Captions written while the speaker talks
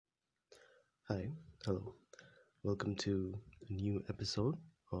Hi, hello. Welcome to a new episode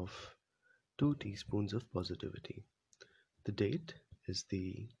of 2 Teaspoons of Positivity. The date is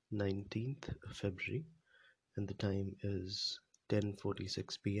the 19th of February and the time is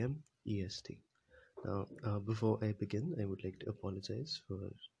 10:46 p.m. EST. Now, before I begin, I would like to apologize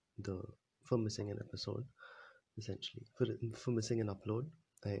the for missing an episode, essentially for missing an upload.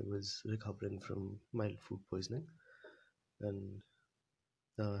 I was recovering from mild food poisoning, and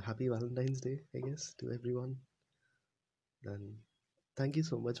happy Valentine's Day, I guess, to everyone. And thank you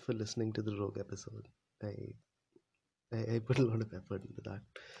so much for listening to the Rogue episode. I I put a lot of effort into that,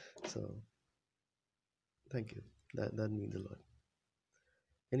 so thank you. That means a lot.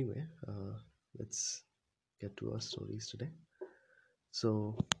 Anyway, let's get to our stories today.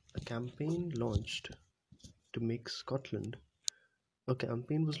 So, a campaign launched to make Scotland. A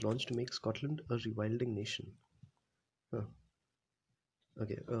campaign was launched to make Scotland a rewilding nation. Huh.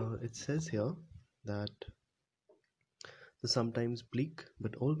 Okay. It says here that the sometimes bleak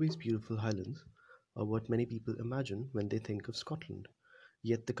but always beautiful Highlands are what many people imagine when they think of Scotland.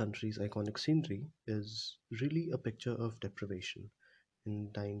 Yet the country's iconic scenery is really a picture of deprivation.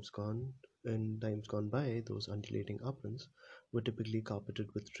 In times gone by, those undulating uplands were typically carpeted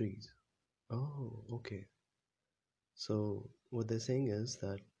with trees. Oh, okay. So what they're saying is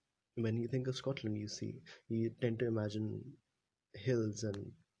that when you think of Scotland, you tend to imagine hills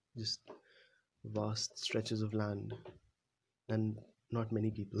and just vast stretches of land and not many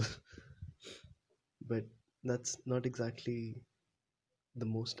people. But that's not exactly the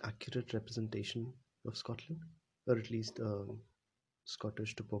most accurate representation of Scotland, or at least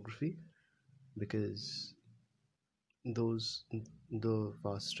Scottish topography, because those the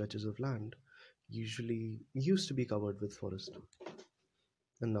vast stretches of land usually used to be covered with forest,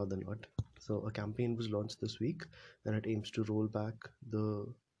 and now they're not. So a campaign was launched this week, and it aims to roll back the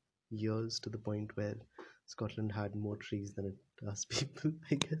years to the point where Scotland had more trees than it does people.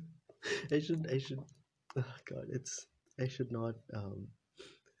 I guess I should. Oh God, I should not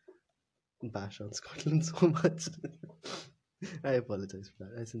bash on Scotland so much. I apologize for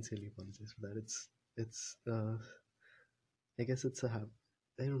that. I sincerely apologize for that. It's I guess it's a habit.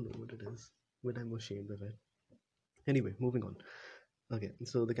 I don't know what it is, but I'm ashamed of it. Anyway, moving on. Okay,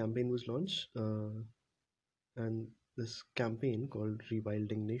 so the campaign was launched, and this campaign called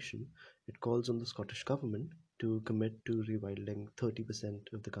Rewilding Nation, it calls on the Scottish government to commit to rewilding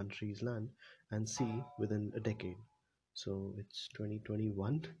 30% of the country's land and sea within a decade. So it's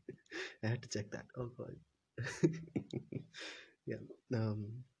 2021. I had to check that. Oh God. Yeah.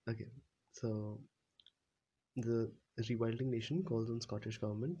 Okay. So the Rewilding Nation calls on Scottish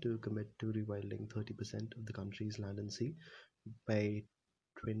government to commit to rewilding 30% of the country's land and sea by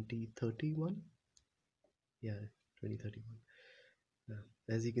 2031. Yeah, 2031.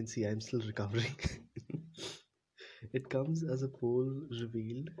 As you can see, I'm still recovering. It comes as a poll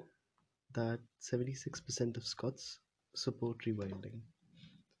revealed that 76% of Scots support rewilding.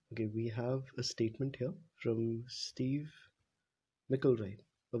 Okay, we have a statement here from Steve McElroy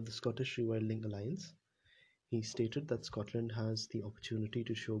of the Scottish Rewilding Alliance. He stated that Scotland has the opportunity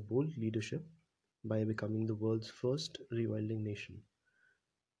to show bold leadership by becoming the world's first rewilding nation.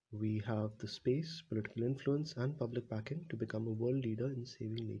 We have the space, political influence, and public backing to become a world leader in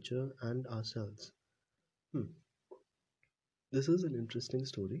saving nature and ourselves. Hmm. This is an interesting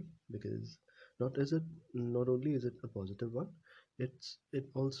story because not only is it a positive one, it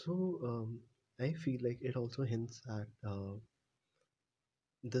also I feel like it also hints at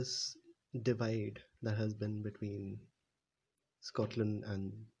this divide that has been between Scotland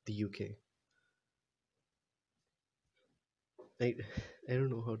and the UK. I I don't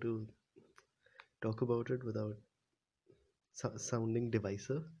know how to talk about it without sounding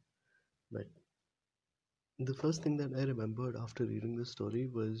divisive, but the first thing that I remembered after reading the story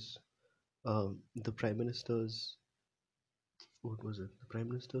was the Prime Minister's what was it? The Prime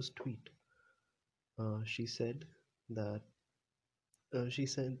Minister's tweet. She said that she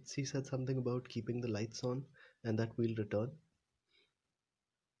said something about keeping the lights on and that we'll return.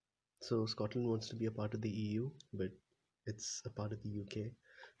 So Scotland wants to be a part of the EU, but it's a part of the UK.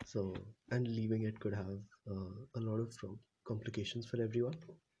 So and leaving it could have a lot of complications for everyone.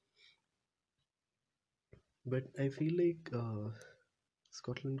 But I feel like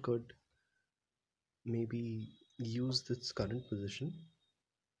Scotland could maybe use its current position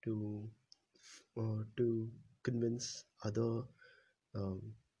to to convince other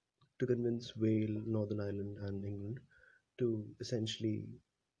um, to convince Wales, Northern Ireland, and England to essentially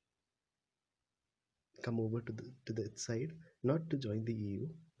come over to the side, not to join the EU,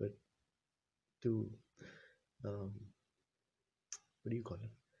 but to um, what do you call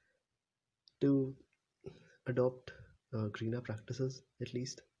it? to adopt greener practices at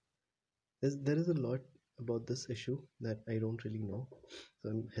least. There is a lot about this issue that I don't really know, so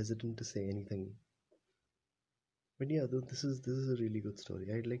I'm hesitant to say anything. But yeah, this is a really good story.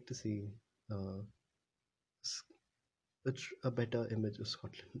 I'd like to see uh, s- a better image of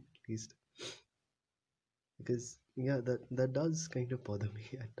Scotland at least, because yeah, that does kind of bother me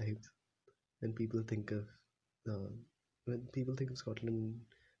at times when people think of uh, Scotland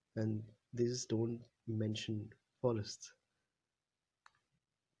and they just don't mention forests.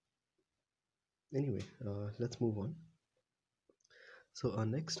 Anyway, let's move on. So our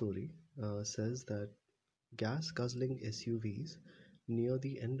next story says that gas guzzling SUVs near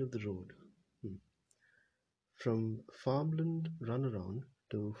the end of the road. Hmm. From farmland runaround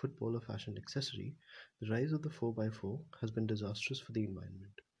to footballer fashion accessory, the rise of the 4x4 has been disastrous for the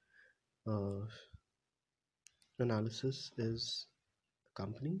environment. Uh, Analysis is a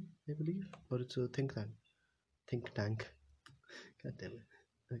company, I believe, or it's a think tank. Think tank. God damn it.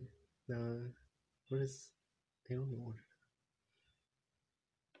 Okay. What is? I don't know what.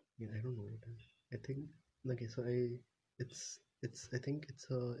 Yeah, I don't know what it is. I think. Okay, so it's I think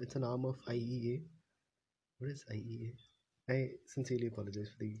it's an arm of IEA. What is IEA? I sincerely apologize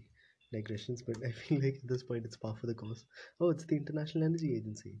for the digressions, but I feel like at this point it's par for the course. Oh, it's the International Energy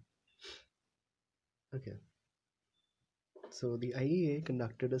Agency. Okay, so the IEA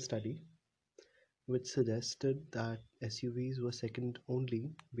conducted a study which suggested that SUVs were second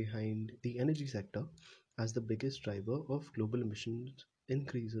only behind the energy sector as the biggest driver of global emissions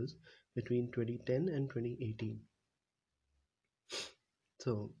increases between 2010 and 2018.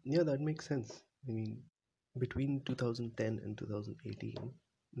 So, yeah, that makes sense. I mean, between 2010 and 2018,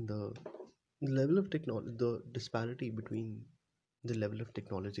 the level of technology, the disparity between the level of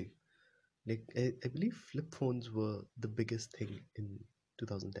technology, like I believe flip phones were the biggest thing in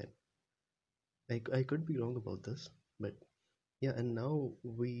 2010. I could be wrong about this, but yeah, and now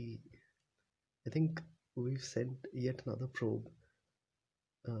I think we've sent yet another probe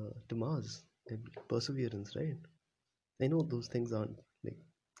to Mars, and Perseverance, right? I know like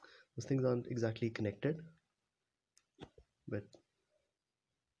those things aren't exactly connected, but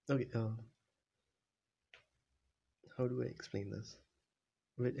okay. How do I explain this?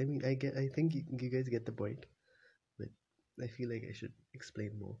 But I mean, I think you guys get the point, but I feel like I should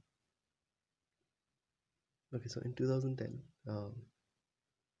explain more. Okay, so in 2010,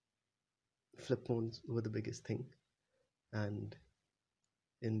 flip phones were the biggest thing, and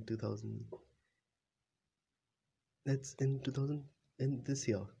in 2000, it's in 2000, in this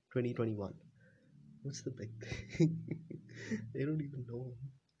year, 2021. What's the big thing? I don't even know.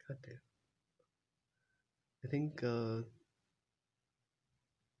 God damn. I think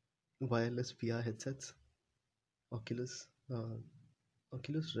wireless VR headsets, Oculus,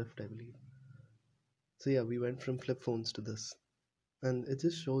 Oculus Rift, I believe. So yeah, we went from flip phones to this, and it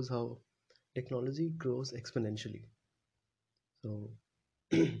just shows how technology grows exponentially. So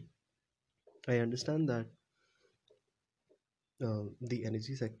I understand that the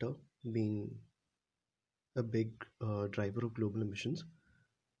energy sector being a big driver of global emissions,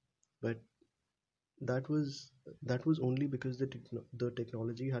 but that was that was only because the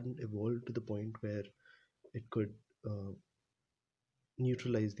technology hadn't evolved to the point where it could uh,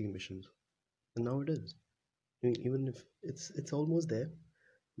 neutralize the emissions, and now it is. I mean, even if it's almost there,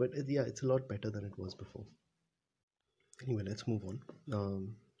 but yeah, it's a lot better than it was before. Anyway, let's move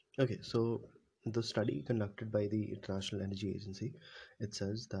on. Okay, so the study conducted by the International Energy Agency, it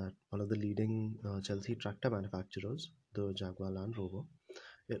says that one of the leading Chelsea tractor manufacturers, the Jaguar Land Rover,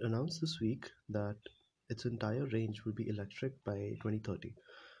 it announced this week that its entire range will be electric by 2030,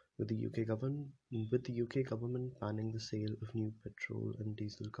 with the UK government banning the sale of new petrol and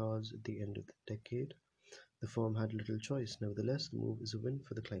diesel cars at the end of the decade. The firm had little choice. Nevertheless, the move is a win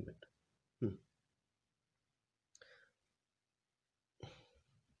for the climate. Hmm.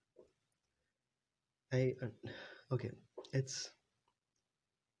 I okay. It's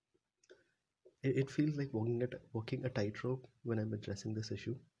it feels like walking a tightrope when I'm addressing this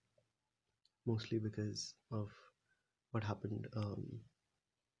issue, mostly because of what happened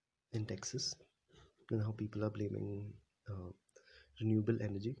in Texas and how people are blaming uh, renewable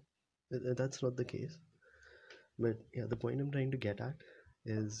energy. That's not the case. But yeah, the point I'm trying to get at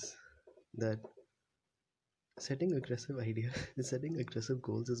is that setting aggressive ideas, setting aggressive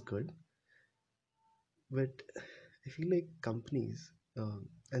goals is good, but I feel like companies,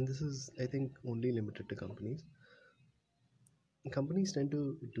 and this is I think only limited to companies tend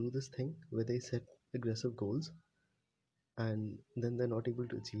to do this thing where they set aggressive goals and then they're not able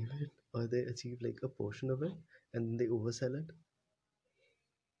to achieve it, or they achieve like a portion of it and they oversell it.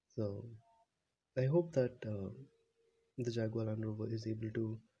 So I hope that the Jaguar Land Rover is able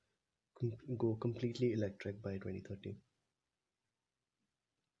to go completely electric by 2030,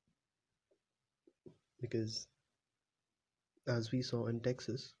 because as we saw in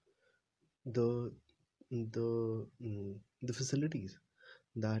Texas, the the facilities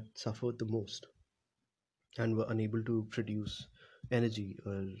that suffered the most and were unable to produce energy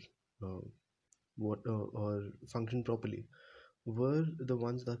uh, or function properly were the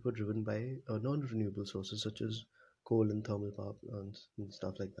ones that were driven by non-renewable sources such as coal and thermal power plants and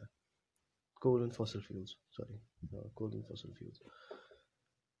stuff like that. Coal and fossil fuels, sorry, coal and fossil fuels.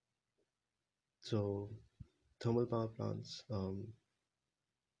 So thermal power plants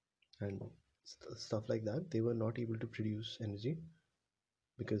and stuff like that, they were not able to produce energy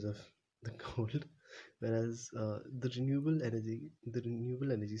because of the cold. Whereas the renewable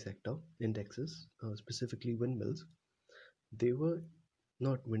energy sector in Texas, specifically windmills, they were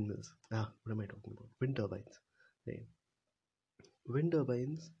not windmills. What am I talking about? Wind turbines. Right. Wind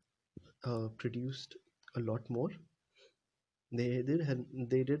turbines produced a lot more. They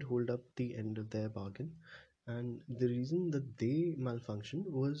did hold up the end of their bargain, and the reason that they malfunctioned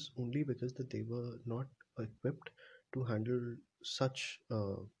was only because that they were not equipped to handle such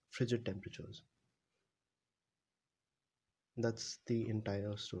frigid temperatures. That's the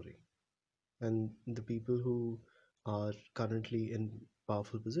entire story. And the people who are currently in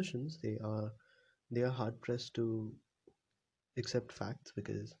powerful positions, they are hard pressed to accept facts,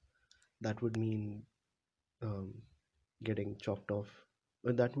 because that would mean um, getting chopped off.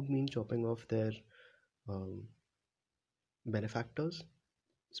 That would mean chopping off their um, benefactors,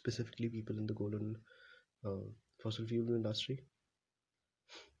 specifically people in the gold and uh, fossil fuel industry.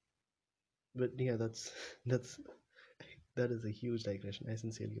 But yeah, that's that is a huge digression. I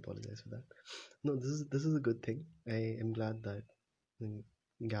sincerely apologize for that. No, this is a good thing. I am glad that mm,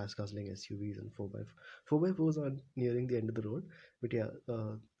 gas guzzling SUVs and 4x4s are nearing the end of the road. But yeah,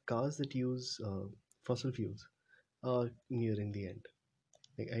 cars that use fossil fuels are nearing the end.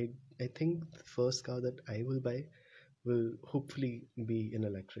 Like I think the first car that I will buy will hopefully be an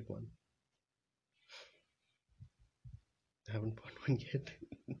electric one. I haven't bought one yet.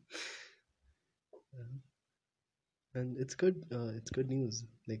 And it's good. It's good news.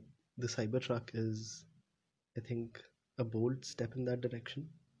 Like the Cybertruck is, I think, a bold step in that direction,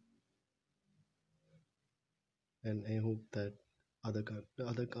 and I hope that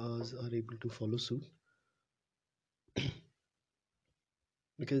other cars are able to follow suit.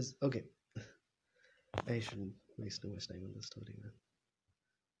 Because okay, I shouldn't waste too much time on this story, man.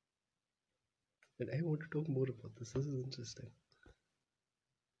 But I want to talk more about this. This is interesting.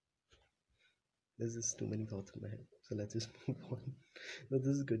 There's just too many thoughts in my head, so let's just move on. No,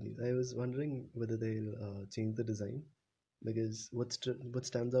 this is good news. I was wondering whether they'll change the design, because what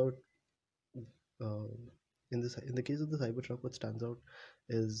stands out uh, in the case of the Cybertruck, what stands out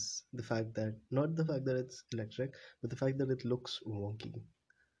is the fact that not the fact that it's electric, but the fact that it looks wonky.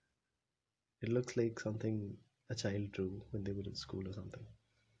 It looks like something a child drew when they were in school or something,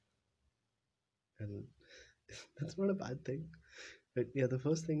 and that's not a bad thing. But yeah, the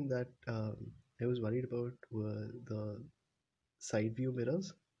first thing that I was worried about were the side view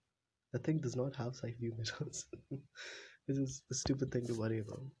mirrors. That thing does not have side view mirrors, which is a stupid thing to worry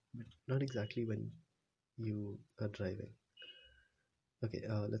about, but not exactly when you are driving. Okay,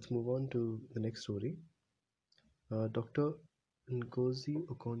 let's move on to the next story. Dr. Ngozi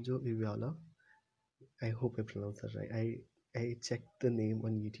Okonjo-Iweala. I hope I pronounced that right. I checked the name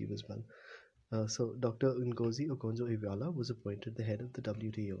on YouTube as well. So Dr. Ngozi Okonjo-Iweala was appointed the head of the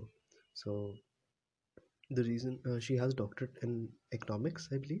WTO. So the reason she has a doctorate in economics,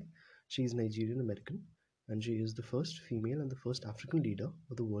 I believe. She is Nigerian American, and she is the first female and the first African leader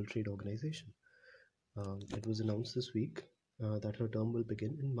of the World Trade Organization. It was announced this week that her term will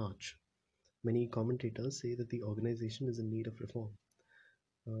begin in March. Many commentators say that the organization is in need of reform.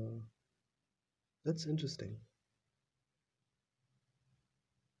 Uh, that's interesting.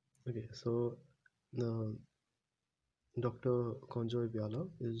 Okay, so uh, Dr. Konjo Iweala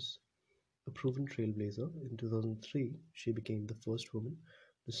is a proven trailblazer. In 2003, she became the first woman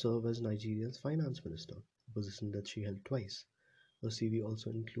to serve as Nigeria's finance minister, a position that she held twice. Her CV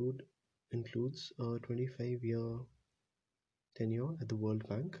also includes a 25-year tenure at the World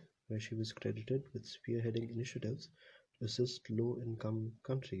Bank, where she was credited with spearheading initiatives to assist low-income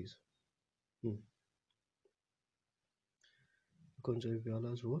countries. Hmm.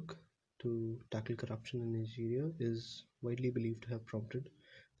 Konjo-Iweala's work to tackle corruption in Nigeria is widely believed to have prompted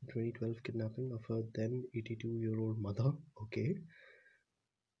the 2012 kidnapping of her then 82-year-old mother. Okay.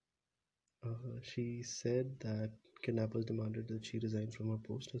 She said that Kidnappers demanded that she resign from her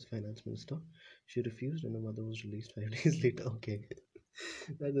post as finance minister. She refused, and her mother was released 5 days later. Okay,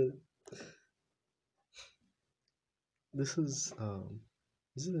 that is, this is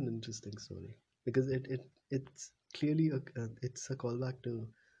this is an interesting story because it's clearly it's a callback to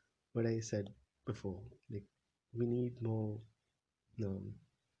what I said before. Like we need more um,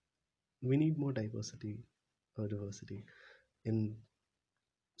 we need more diversity or diversity in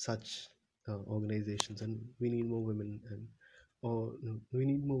such organizations, and we need more women, and or no, we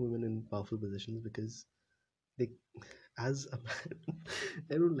need more women in powerful positions because they, as a man,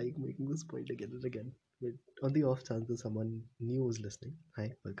 I don't like making this point again and again, but on the off chance that someone new is listening,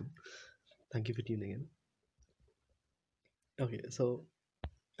 hi, welcome, thank you for tuning in. Okay, so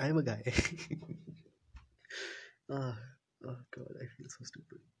I'm a guy. ah, oh god, I feel so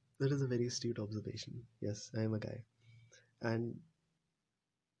stupid. That is a very astute observation. Yes, I am a guy, and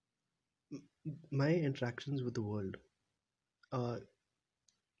my interactions with the world are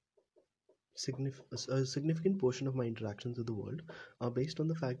a significant portion of my interactions with the world are based on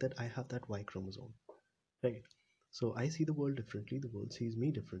the fact that I have that Y chromosome, right? So I see the world differently, the world sees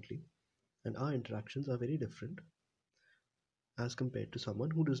me differently, and our interactions are very different as compared to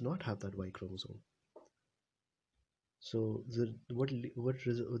someone who does not have that Y chromosome. So the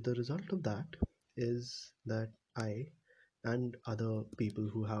result of that is that I and other people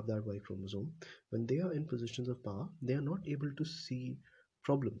who have that Y chromosome, when they are in positions of power, they are not able to see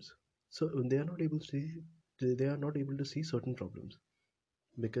problems. So when they are not able to see certain problems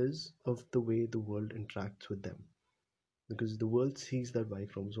because of the way the world interacts with them. Because the world sees that Y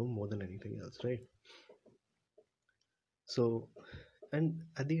chromosome more than anything else, right? So, and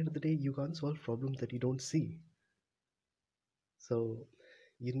at the end of the day, you can't solve problems that you don't see. So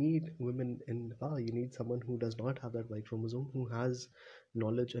you need women in power. You need someone who does not have that Y chromosome, who has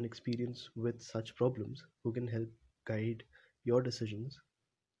knowledge and experience with such problems, who can help guide your decisions,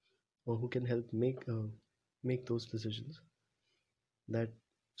 or who can help make those decisions that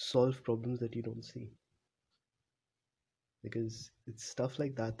solve problems that you don't see. Because it's stuff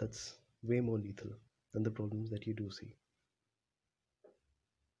like that that's way more lethal than the problems that you do see.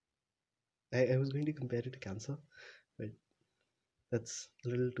 I was going to compare it to cancer, but that's a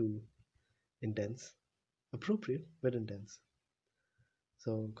little too intense. Appropriate, but intense.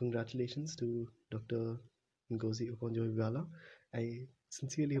 So, congratulations to Dr. Ngozi Okonjo-Iweala. I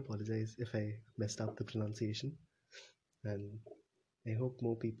sincerely apologize if I messed up the pronunciation, and I hope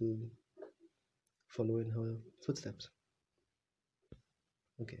more people follow in her footsteps.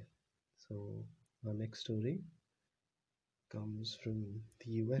 Okay, so our next story comes from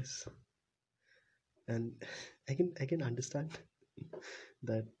the US, and I can understand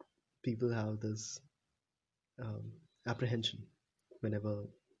that people have this apprehension whenever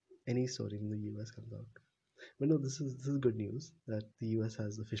any story in the US comes out. But no, this is good news that the US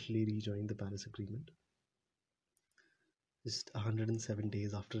has officially rejoined the Paris Agreement just 107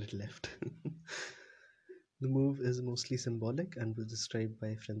 days after it left. The move is mostly symbolic and was described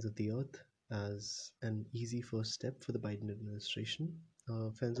by Friends of the Earth as an easy first step for the Biden administration.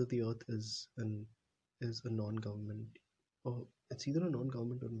 Friends of the Earth is a non-government, or it's either a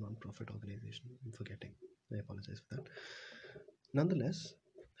non-government or a non-profit organization. I'm forgetting. I apologize for that. Nonetheless,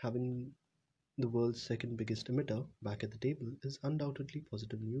 having the world's second biggest emitter back at the table is undoubtedly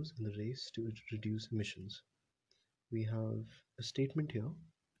positive news in the race to reduce emissions. We have a statement here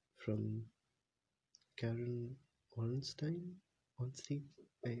from Karen Ornstein. Ornstein?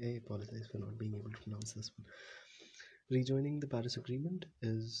 I apologize for not being able to pronounce this one. Rejoining the Paris Agreement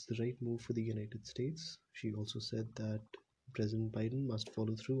is the right move for the United States. She also said that President Biden must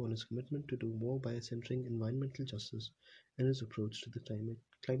follow through on his commitment to do more by centering environmental justice in his approach to the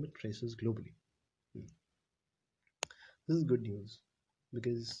climate crisis globally. Hmm. This is good news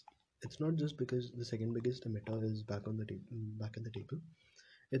because it's not just because the second biggest emitter is back at the table.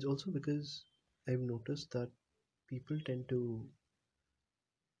 It's also because I've noticed that people tend to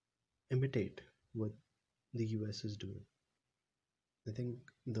imitate what the US is doing. I think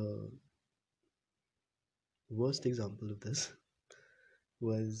the worst example of this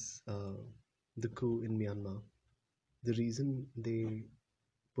was the coup in Myanmar. The reason they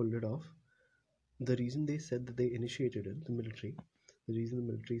pulled it off, the reason they said that they initiated it, the reason the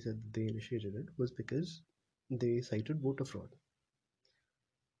military said that they initiated it was because they cited voter fraud.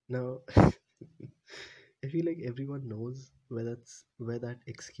 Now, I feel like everyone knows where that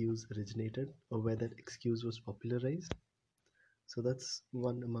excuse originated or where that excuse was popularized. So that's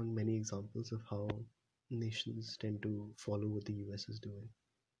one among many examples of how nations tend to follow what the US is doing.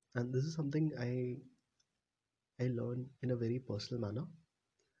 And this is something I learned in a very personal manner.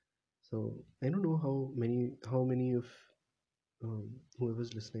 So I don't know how many of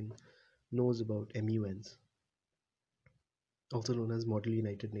whoever's listening knows about MUNs, also known as Model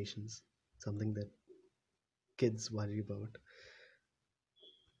United Nations, something that kids worry about,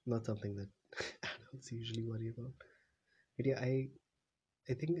 not something that adults usually worry about. But yeah, I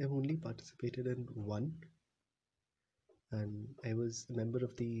think I've only participated in one, and I was a member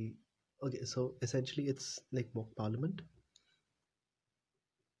of the. Okay, so essentially it's like mock parliament.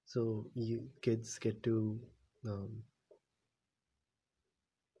 So you kids get to um,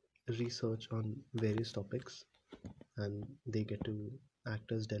 research on various topics, and they get to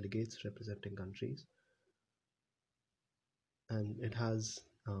act as delegates representing countries, and it has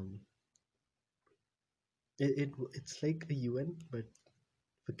it's like a UN but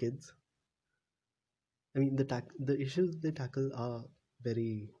for kids. I mean the issues they tackle are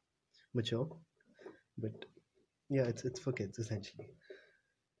very mature, but yeah, it's for kids essentially,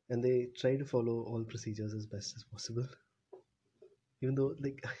 and they try to follow all procedures as best as possible. Even though,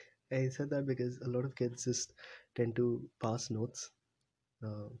 like, I said that because a lot of kids just tend to pass notes.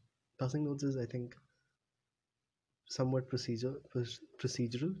 Uh, Passing notes is, I think, somewhat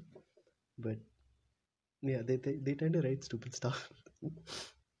procedural, but yeah, they tend to write stupid stuff.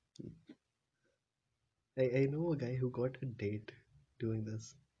 I know a guy who got a date doing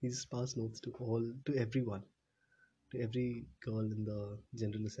this. He's passed notes to everyone, to every girl in the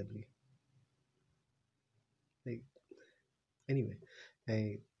General Assembly. Like, anyway,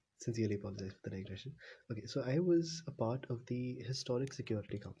 I sincerely apologize for the digression. Okay, so I was a part of the Historic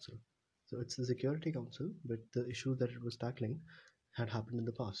Security Council. So it's the Security Council, but the issue that it was tackling had happened in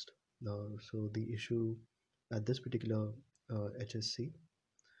the past. So the issue at this particular HSC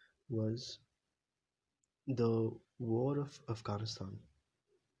was the war of Afghanistan,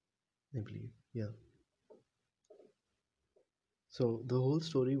 I believe. Yeah. So the whole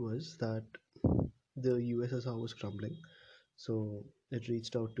story was that the USSR was crumbling. So it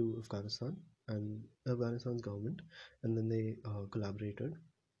reached out to Afghanistan and Afghanistan's government, and then they collaborated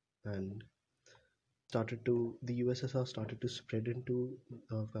and started to the USSR started to spread into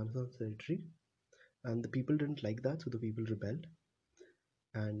Afghanistan's territory, and the people didn't like that, so the people rebelled,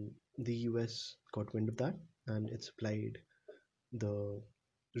 and the US got wind of that, and it supplied the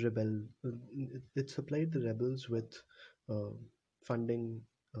rebel it supplied the rebels with uh, funding,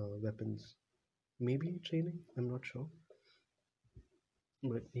 weapons, maybe training. I'm not sure,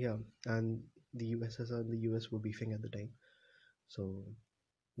 but yeah, and the USSR and the US were beefing at the time, so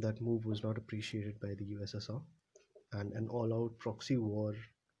that move was not appreciated by the USSR, and an all-out proxy war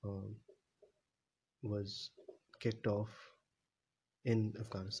um, was kicked off in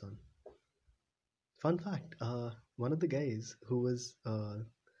Afghanistan. Fun fact: one of the guys who was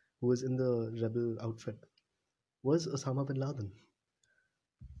in the rebel outfit was Osama bin Laden.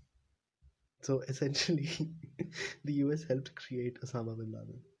 So essentially, the US helped create Osama bin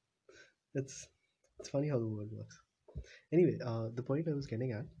Laden. It's it's funny how the world works. Anyway, the point I was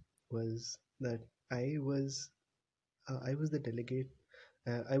getting at was that I was I was the delegate.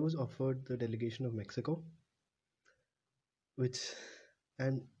 I was offered the delegation of Mexico, which,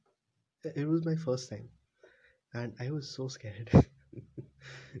 and it was my first time, and I was so scared.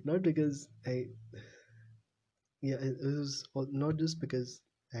 Not because it was not just because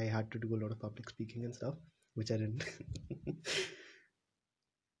I had to do a lot of public speaking and stuff, which I didn't,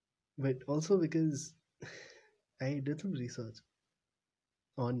 but also because I did some research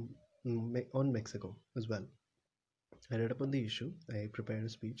on on Mexico as well. I read up on the issue. I prepared a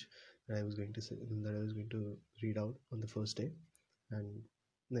speech that I was going to say, that I was going to read out on the first day, and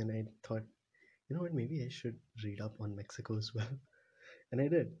then I thought, you know what, maybe I should read up on Mexico as well, and I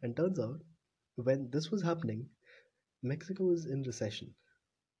did. And turns out, when this was happening, Mexico was in recession,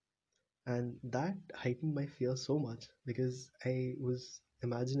 and that heightened my fear so much because I was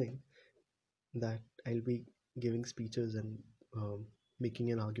imagining that I'll be giving speeches and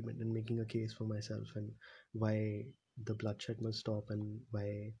making an argument and making a case for myself and why the bloodshed must stop and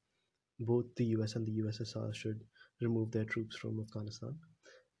why both the US and the USSR should remove their troops from Afghanistan.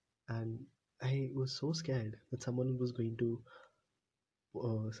 And I was so scared that someone was going to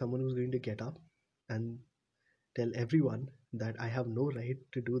get up and tell everyone that I have no right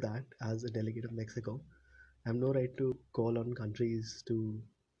to do that as a delegate of Mexico. I have no right to call on countries to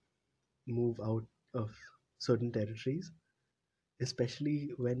move out of certain territories,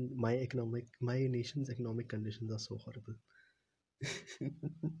 especially when my nation's economic conditions are so horrible.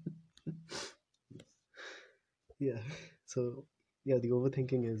 Yeah. So yeah, the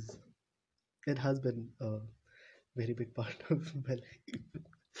overthinking is it has been a very big part of my life.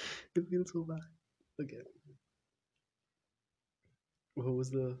 It feels so bad. Okay. What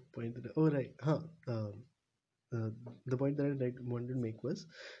was the point that? Oh right, huh? Uh, the point that wanted to make was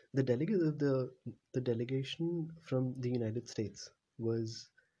the delegate of the delegation from the United States was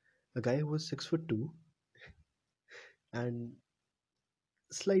a guy who was 6'2" and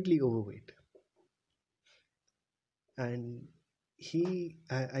slightly overweight, and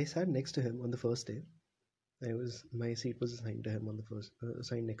I sat next to him on the first day. My seat was assigned to him on the first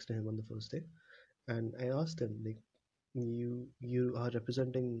assigned next to him on the first day, and I asked him like, you are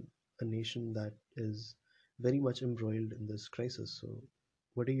representing a nation that is very much embroiled in this crisis. So,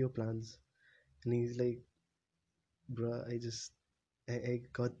 what are your plans? And he's like, bruh, I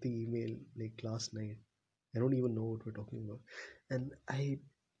got the email like last night. I don't even know what we're talking about, and I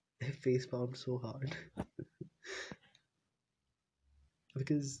face palmed so hard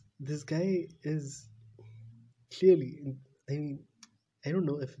because this guy is clearly. I mean, I don't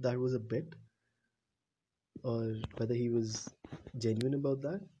know if that was a bit or whether he was genuine about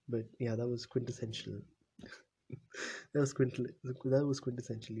that. But yeah, that was quintessential. That was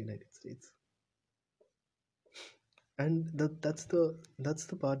quintessential United States, and that's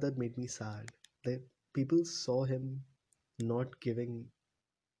the part that made me sad. That people saw him not giving,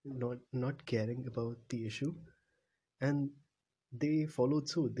 not caring about the issue, and they followed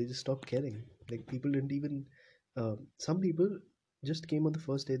suit. They just stopped caring. Like people didn't even. Some people just came on the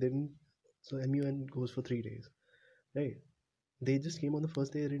first day. They didn't. So MUN goes for 3 days, right? They just came on the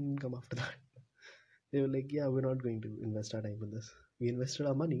first day. They didn't come after that. They were like, yeah, we're not going to invest our time in this. We invested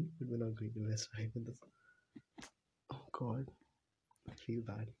our money, but we're not going to invest our time in this. Oh God, I feel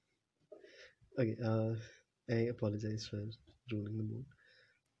bad. Okay, I apologize for ruining the mood.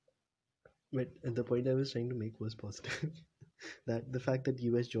 But the point I was trying to make was positive. That the fact that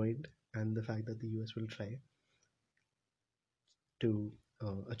US joined and the fact that the US will try to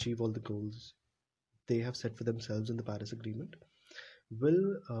achieve all the goals they have set for themselves in the Paris Agreement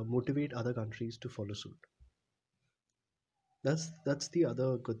will motivate other countries to follow suit. That's the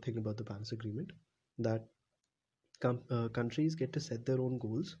other good thing about the Paris Agreement, that countries get to set their own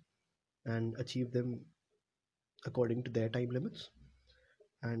goals and achieve them according to their time limits.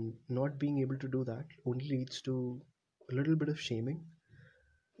 And not being able to do that only leads to a little bit of shaming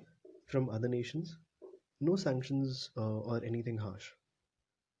from other nations. No sanctions or anything harsh.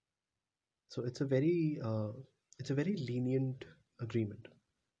 So it's a very lenient agreement.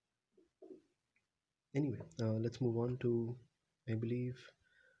 Anyway, let's move on to, I believe,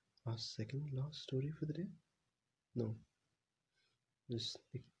 our second last story for the day. No, there's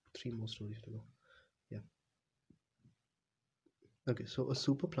like three more stories to go. Yeah. Okay, so a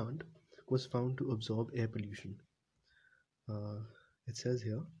super plant was found to absorb air pollution. Uh, it says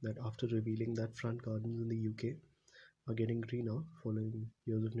here that after revealing that front gardens in the UK are getting greener following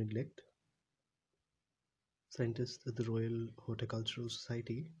years of neglect, scientists at the Royal Horticultural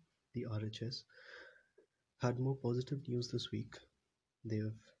Society, the RHS, had more positive news this week. They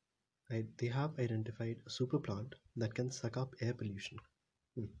have they have identified a super plant that can suck up air pollution.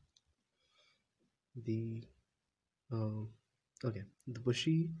 Hmm. The uh, okay, the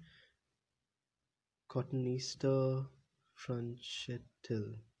bushy Cotoneaster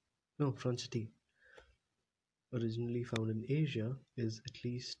franchetil, no francheti, originally found in Asia, is at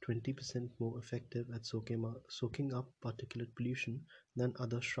least 20% more effective at soaking up particulate pollution than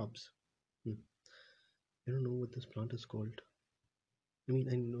other shrubs. Hmm. I don't know what this plant is called. I mean,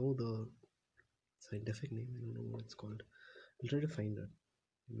 I know the scientific name. I don't know what it's called. I'll try to find it.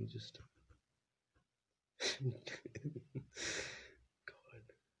 Let me just. God,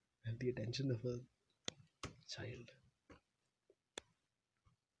 I have the attention of a child.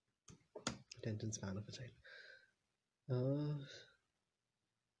 Attention span of a child. Uh,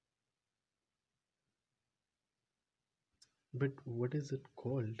 but what is it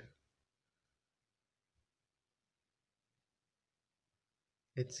called?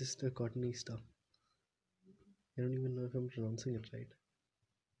 It's just a cottony stuff. I don't even know if I'm pronouncing it right.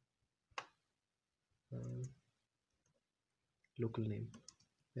 Uh, Local name.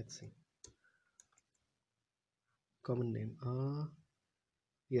 Let's see. Common name.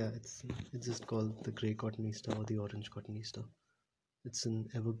 Yeah, it's just called the grey cotoneaster or the orange cotoneaster. It's an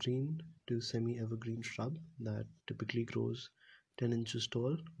evergreen to semi-evergreen shrub that typically grows 10 inches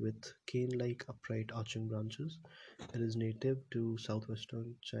tall with cane-like upright arching branches. It is native to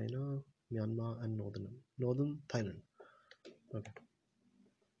southwestern China, Myanmar, and northern Thailand. Okay.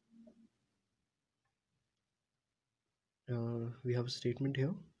 We have a statement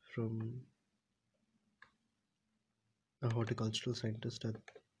here from a horticultural scientist at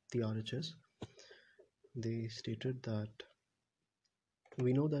the RHS. They stated that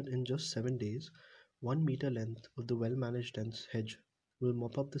we know that in just 7 days, 1 meter length of the well managed dense hedge will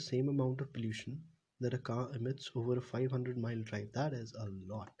mop up the same amount of pollution that a car emits over a 500-mile drive. That is a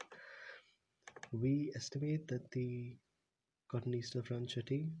lot. We estimate that the cotton Easter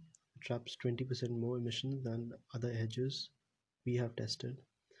franchise traps 20% more emissions than other edges we have tested.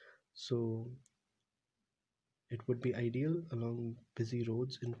 So it would be ideal along busy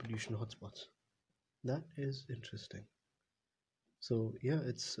roads in pollution hotspots. That is interesting. So yeah,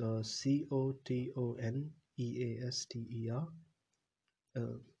 it's COTONEASTER.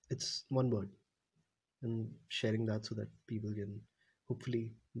 Uh, it's one word, and sharing that so that people can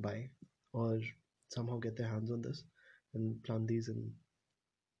hopefully buy or somehow get their hands on this and plant these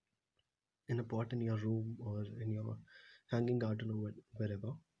in a pot in your room or in your hanging garden or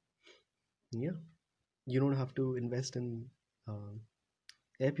wherever. Yeah, you don't have to invest in uh,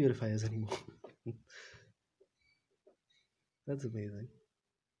 air purifiers anymore. That's amazing.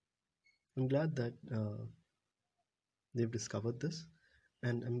 I'm glad that they've discovered this,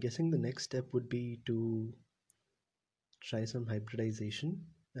 and I'm guessing the next step would be to try some hybridization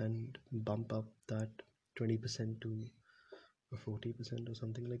and bump up that 20% to a 40% or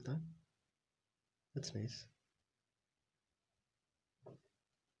something like that. That's nice.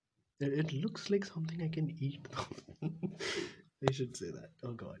 It looks like something I can eat though. I should say that.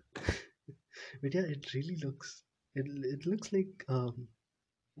 Oh god. But yeah, it really looks. It looks like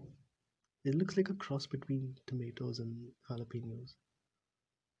it looks like a cross between tomatoes and jalapenos.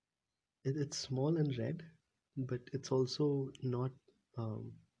 It's small and red, but it's also not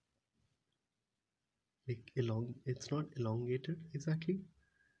um, like It's not elongated exactly.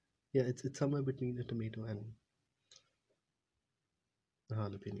 Yeah, it's somewhere between a tomato and a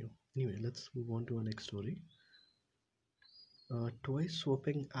jalapeno. Anyway, let's move on to our next story. A toy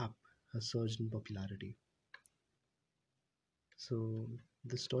swapping app has surged in popularity. So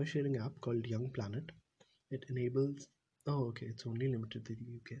this toy sharing app called Young Planet, it enables. Oh, okay, it's only limited to the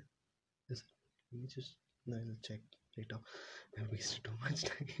UK. Is it? Let me just. No, I'll check later. I wasted too much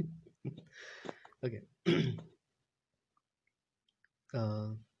time. Okay. Uh,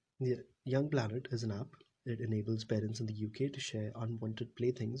 the Young Planet is an app. It enables parents in the UK to share unwanted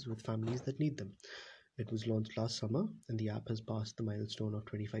playthings with families that need them. It was launched last summer, and the app has passed the milestone of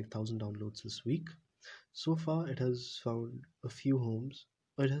 25,000 downloads this week. So far, it has found a few homes.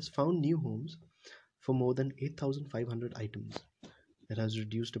 It has found new homes for more than 8,500 items. It has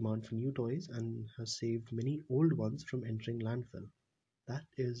reduced demand for new toys and has saved many old ones from entering landfill. That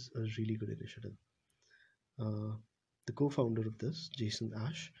is a really good initiative. Uh, the co-founder of this, Jason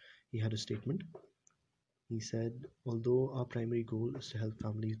Ash, he had a statement. He said, although our primary goal is to help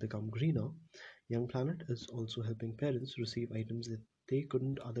families become greener, Young Planet is also helping parents receive items that they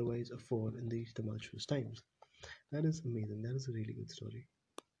couldn't otherwise afford in these tumultuous times. That is amazing. That is a really good story.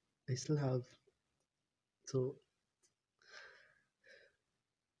 I still have. So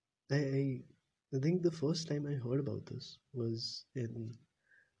I I think the first time I heard about this was in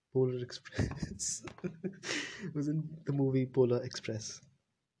Polar Express. Was in the movie Polar Express.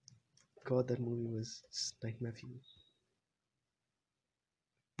 God, that movie was just nightmare fuel.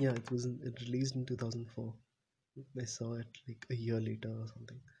 Yeah, it released in 2004. I saw it like a year later or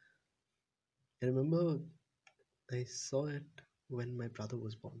something. I remember I saw it when my brother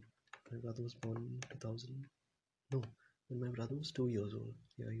was born. My brother was born in 2000. No, when my brother was 2 years old.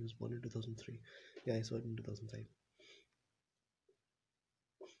 Yeah, he was born in 2003. Yeah, I saw it in 2005.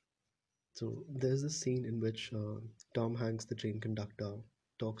 So there's this scene in which Tom Hanks, the train conductor,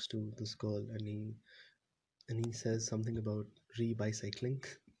 talks to this girl, and he says something about re-bicycling.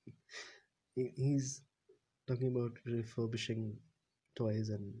 He's talking about refurbishing toys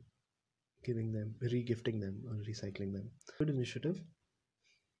and giving them, re-gifting them, or recycling them. Good initiative,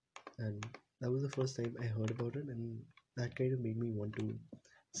 and that was the first time I heard about it, and that kind of made me want to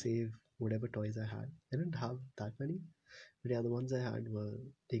save whatever toys I had. I didn't have that many, but yeah, the ones I had were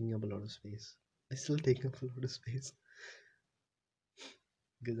taking up a lot of space. I still take up a lot of space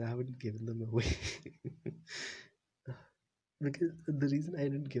because I haven't given them away. Because the reason I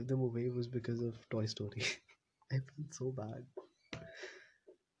didn't give them away was because of Toy Story. I felt so bad.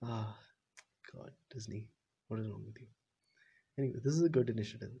 Ah, God, Disney, what is wrong with you? Anyway, this is a good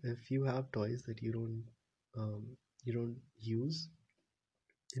initiative. If you have toys that you don't use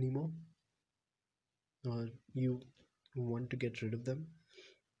anymore, or you want to get rid of them,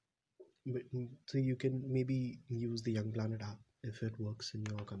 so you can maybe use the Young Planet app if it works in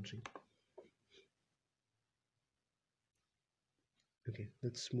your country. Okay,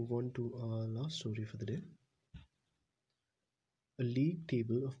 let's move on to our last story for the day. A league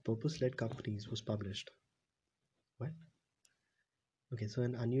table of purpose-led companies was published. What? Okay, so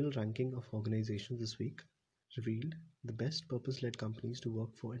an annual ranking of organizations this week revealed the best purpose led companies to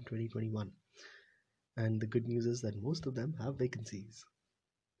work for in 2021. And the good news is that most of them have vacancies.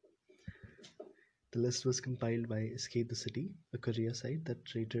 The list was compiled by Escape the City, a career site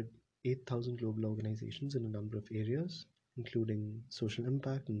that rated 8,000 global organizations in a number of areas, including social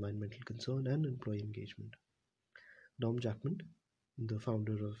impact, environmental concern, and employee engagement. Dom Jackman, the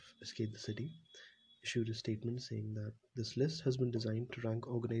founder of Escape the City, issued a statement saying that this list has been designed to rank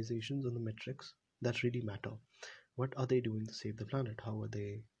organizations on the metrics that really matter. What are they doing to save the planet? How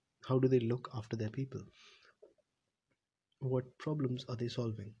do they look after their people? What problems are they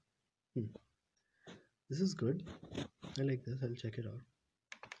solving? Hmm. This is good. I like this. I'll check it out.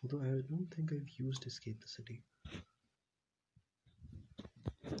 Although I don't think I've used Escape the City.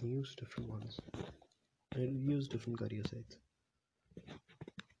 I use different ones. I use different career sites.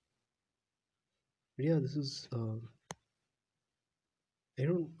 But yeah, this is. I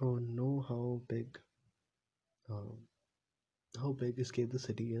don't know uh, how big Escape the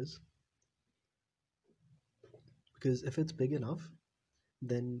City is, because if it's big enough,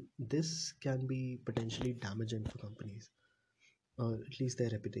 then this can be potentially damaging for companies, or at least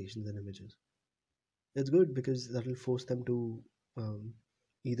their reputations and images. It's good because that will force them to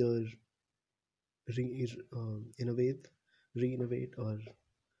either innovate, re-innovate, or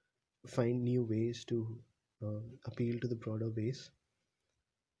find new ways to appeal to the broader base,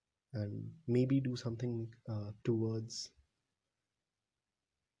 and maybe do something towards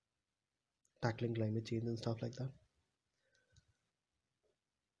tackling climate change and stuff like that.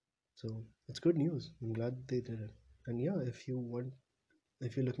 So it's good news. I'm glad they did it. And yeah, if you're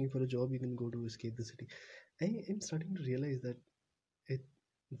looking for a job, you can go to Escape the City. I am starting to realize that it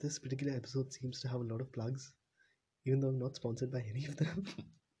this particular episode seems to have a lot of plugs, even though I'm not sponsored by any of them.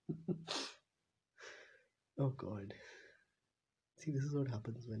 Oh God. See, this is what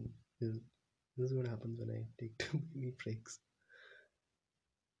happens when this is what happens when I take too many breaks.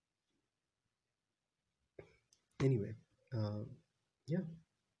 Anyway, yeah,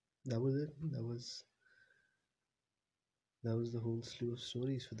 that was it. That was the whole slew of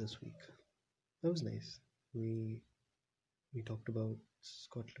stories for this week. That was nice. We we talked about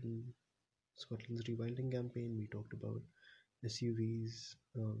Scotland's rewilding campaign. We talked about SUVs,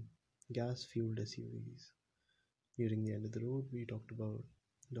 gas fueled SUVs. Nearing the end of the road, we talked about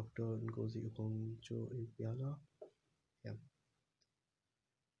Dr. Ngozi Okonjo-Iweala, yeah,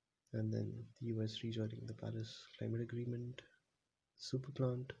 and then the US rejoining the Paris Climate Agreement,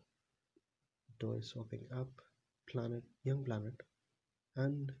 Superplant, toy swapping app, Young Planet,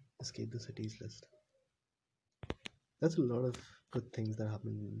 and Escape the Cities list. That's a lot of good things that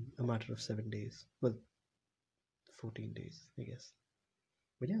happened in a matter of 7 days. Well, 14 days, I guess.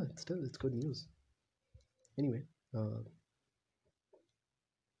 But yeah, it's good news. Anyway, uh,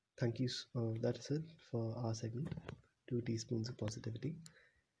 thank you. That is it for our segment, 2 teaspoons of positivity.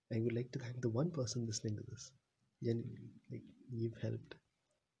 I would like to thank the one person listening to this. Genuinely, like, you've helped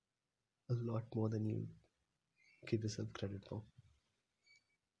a lot more than you give yourself credit for.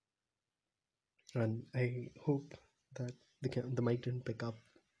 And I hope that the mic didn't pick up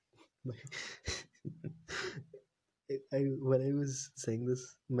my. When I was saying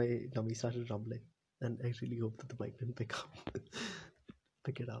this, my tummy started rumbling, and I really hope that the mic didn't pick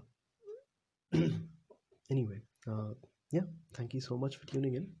it up. Anyway, yeah, thank you so much for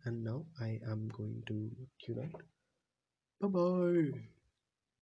tuning in, and now I am going to tune out. Bye bye.